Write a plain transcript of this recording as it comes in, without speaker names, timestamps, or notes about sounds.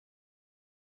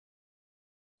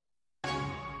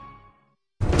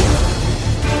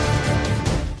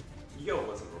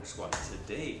Squad.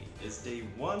 Today is day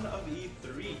 1 of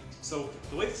E3. So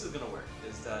the way this is gonna work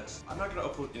is that I'm not gonna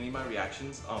upload any of my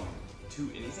reactions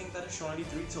to anything that is shown on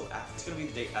E3 till after. It's gonna be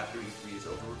the day after E3 is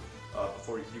over.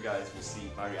 Before you guys will see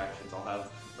my reactions, I'll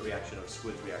have a reaction of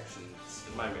Squid's reactions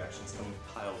and my reactions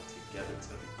compiled together. It's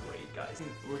gonna be great, guys.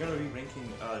 We're gonna be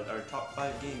ranking our top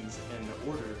 5 games in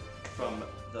order from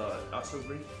the not so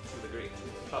great to the great.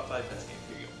 Top 5 best games.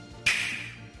 Here you go.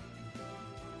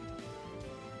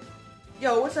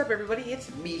 Yo, what's up everybody?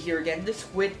 It's me here again, the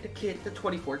Squid, the Kid, the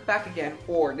 24th, back again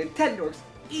for Nintendo's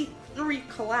E3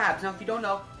 collabs. Now if you don't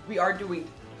know, we are doing,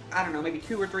 I don't know, maybe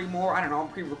 2 or 3 more, I don't know, I'm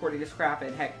pre-recording this crap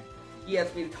and heck, he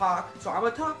asked me to talk, so I'm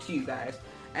gonna talk to you guys.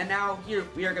 And now here,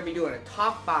 we are gonna be doing a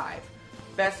top 5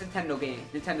 best Nintendo games,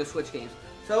 Nintendo Switch games.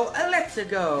 So, let's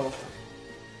go!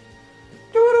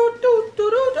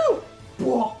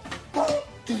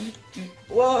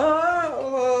 Whoa!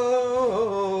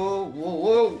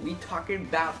 Whoa, we talking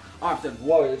about Arms and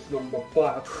Warriors number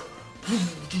 5.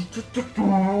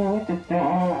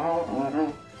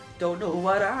 Don't know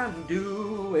what I'm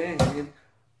doing.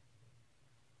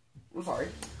 I'm sorry.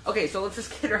 Okay, so let's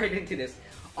just get right into this.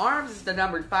 Arms is the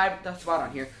number 5 spot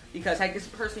on here because heck, this is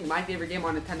personally my favorite game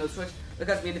on Nintendo Switch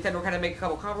because me and Nintendo kind of make a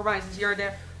couple compromises here and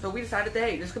there. So we decided that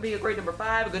hey, this could be a great number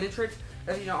 5, a good entrance.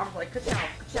 As you know, Arms like ka-chow,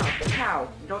 ka-chow, ka-chow.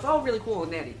 You know, it's all really cool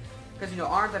and dandy. Because you know,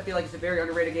 Arms I feel like it's a very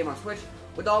underrated game on Switch.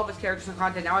 With all of its characters and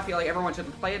content now, I feel like everyone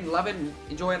should play it and love it and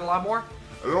enjoy it a lot more.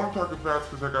 I don't talk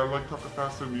fast because like, I like talking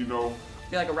fast and you know. I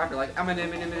feel like a rapper, like I don't care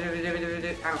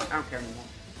anymore.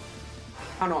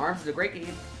 I don't know, Arms is a great game.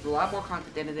 There's a lot more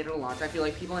content than it did at launch. I feel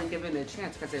like people ain't giving it a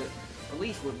chance because it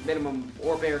released with minimum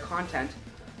or bare content.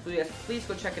 So yes, please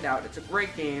go check it out. It's a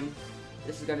great game.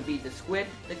 This is going to be the Squid,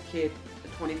 the Kid, the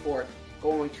 24th,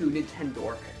 going to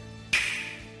Nintendo.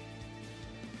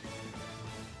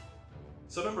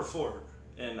 So number 4,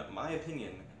 in my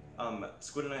opinion,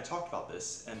 Squid and I talked about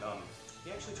this, and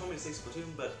he actually told me to say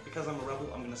Splatoon, but because I'm a rebel,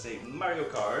 I'm gonna say Mario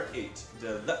Kart 8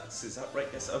 Deluxe. Is that right?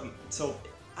 Yes. So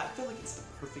I feel like it's the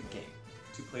perfect game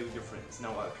to play with your friends.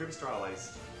 Now, Kirby Star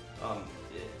Allies, I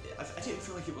didn't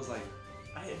feel like it was like,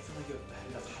 I didn't feel like it had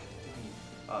enough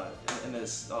hype in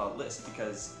this list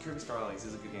because Kirby Star Allies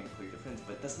is a good game to play with your friends,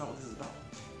 but that's not what this is about.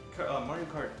 Mario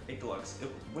Kart 8 Deluxe,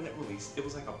 when it released, it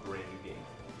was like a brand new game.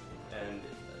 And,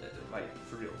 like,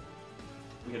 for real,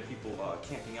 we had people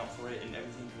camping out for it and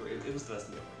everything. It was the best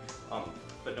thing ever.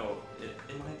 But no,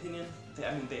 in my opinion, they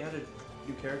added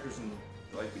new characters and,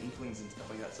 like, Inklings and stuff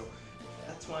like that. So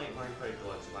that's why Mario Kart 8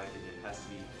 Deluxe, in my opinion, has to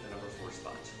be the number 4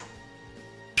 spot.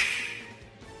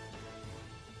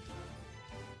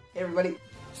 Hey everybody,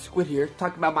 Squid here,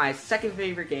 talking about my second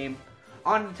favorite game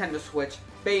on Nintendo Switch,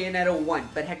 Bayonetta 1.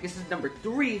 But heck, this is number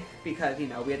 3 because, you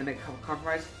know, we had to make a couple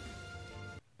compromises.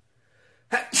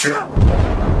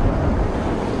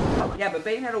 Yeah, but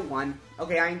Bayonetta 1,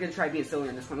 okay, I ain't gonna try being silly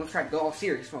on this one. Let's try to go all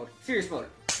serious mode. Serious mode.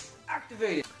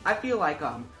 Activated. I feel like,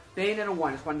 Bayonetta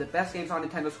 1 is one of the best games on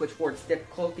Nintendo Switch for its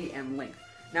difficulty and length.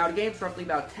 Now, the game's roughly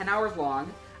about 10 hours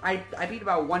long. I beat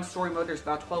about 1 story mode. There's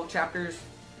about 12 chapters.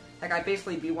 Like, I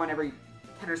basically beat one every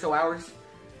 10 or so hours.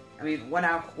 I mean, 1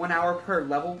 hour per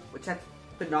level, which that's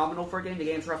phenomenal for a game. The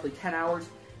game's roughly 10 hours.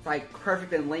 It's like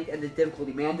perfect in length and the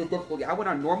difficulty, man. The difficulty. I went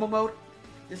on normal mode.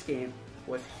 This game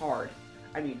was hard.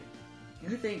 I mean,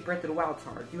 you think Breath of the Wild's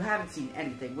hard. You haven't seen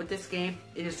anything. With this game,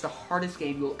 it is the hardest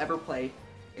game you'll ever play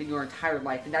in your entire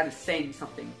life, and that is saying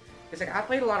something. It's like, I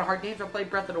played a lot of hard games. I played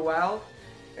Breath of the Wild,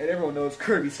 and everyone knows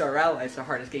Kirby Star Allies is the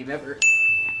hardest game ever.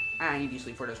 I ain't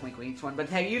usually for those wink winks one, but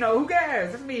hey, you know, who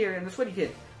cares? It's me here and the Switty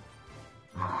Kid.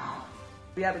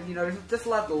 Yeah, but you know, there's just a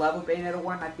lot to love with Bayonetta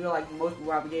 1. I feel like most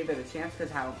people probably gave it a chance because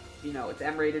how, you know, it's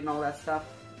M-rated and all that stuff.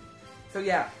 So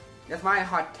yeah. That's my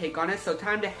hot take on it, so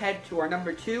time to head to our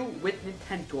number 2 with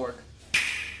Nintendo.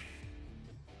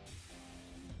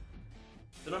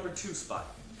 The number 2 spot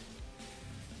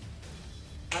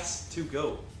has to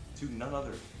go to none other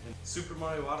than Super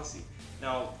Mario Odyssey.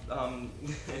 Now,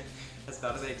 as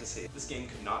bad as I hate to say it, this game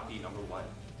could not be number 1,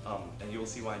 and you'll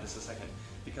see why in just a second,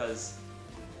 because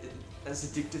as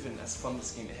addictive and as fun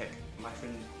this game, heck, my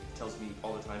friend tells me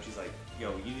all the time, she's like,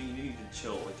 yo, you need to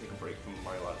chill, like take a break from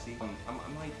Mario Odyssey.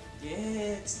 I'm like,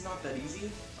 yeah, it's not that easy.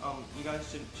 You guys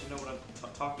should know what I'm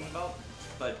talking about.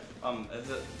 But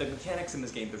the mechanics in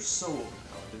this game, they're so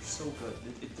overpowered, they're so good.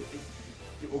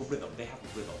 Or rhythm, they have a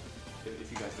rhythm,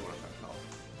 if you guys know what I'm talking about.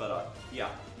 But yeah,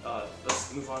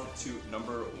 let's move on to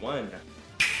number 1.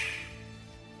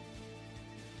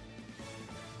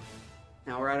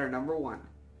 Now we're at our number 1.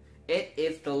 It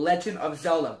is The Legend of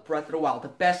Zelda Breath of the Wild, the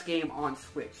best game on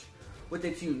Switch. With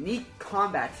its unique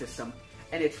combat system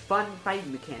and its fun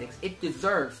fighting mechanics, it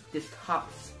deserves this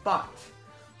top spot.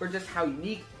 for just how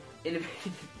unique,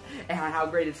 innovative, and how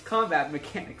great its combat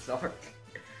mechanics are.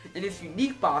 In its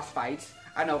unique boss fights,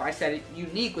 I know I said it,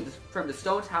 unique from the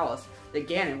Stone Talus, the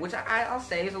Ganon, which I'll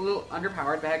say is a little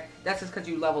underpowered, but heck, that's just because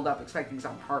you leveled up expecting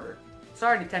something harder.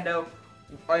 Sorry, Nintendo,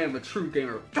 I am a true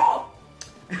gamer.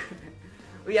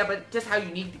 But yeah, but just how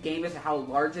unique the game is and how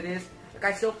large it is. Like,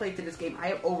 I still play through this game. I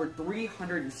have over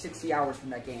 360 hours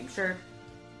from that game. Sure,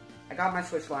 I got my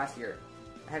Switch last year.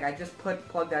 Heck, I just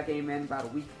plugged that game in about a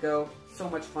week ago. So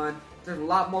much fun. There's a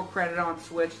lot more credit on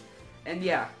Switch. And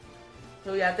yeah.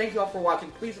 So yeah, thank you all for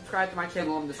watching. Please subscribe to my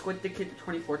channel. I'm the Squid the Kid the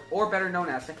 24th, or better known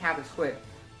as the Captain Squid.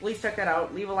 Please check that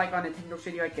out. Leave a like on Nintendo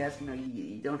video, I guess. You know,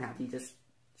 you don't have to. You just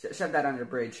shove that under the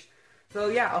bridge. So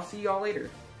yeah, I'll see you all later.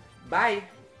 Bye.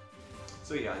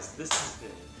 So yeah, guys, this has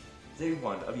been day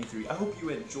 1 of E3. I hope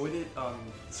you enjoyed it.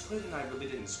 Squid and I really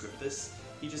didn't script this.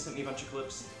 He just sent me a bunch of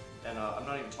clips, and I'm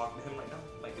not even talking to him right now,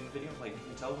 like in the video. Like, you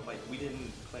can tell, like, we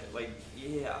didn't play, like,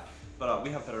 yeah. But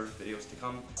we have better videos to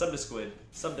come. Sub to Squid,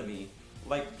 sub to me,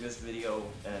 like this video,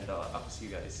 and I'll see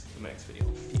you guys in the next video.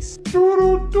 Peace.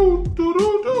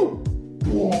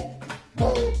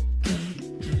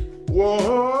 Whoa,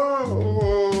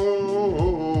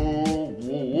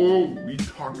 we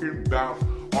talking about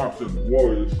Arms and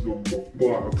Warriors number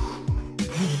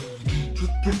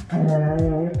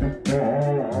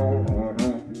 5.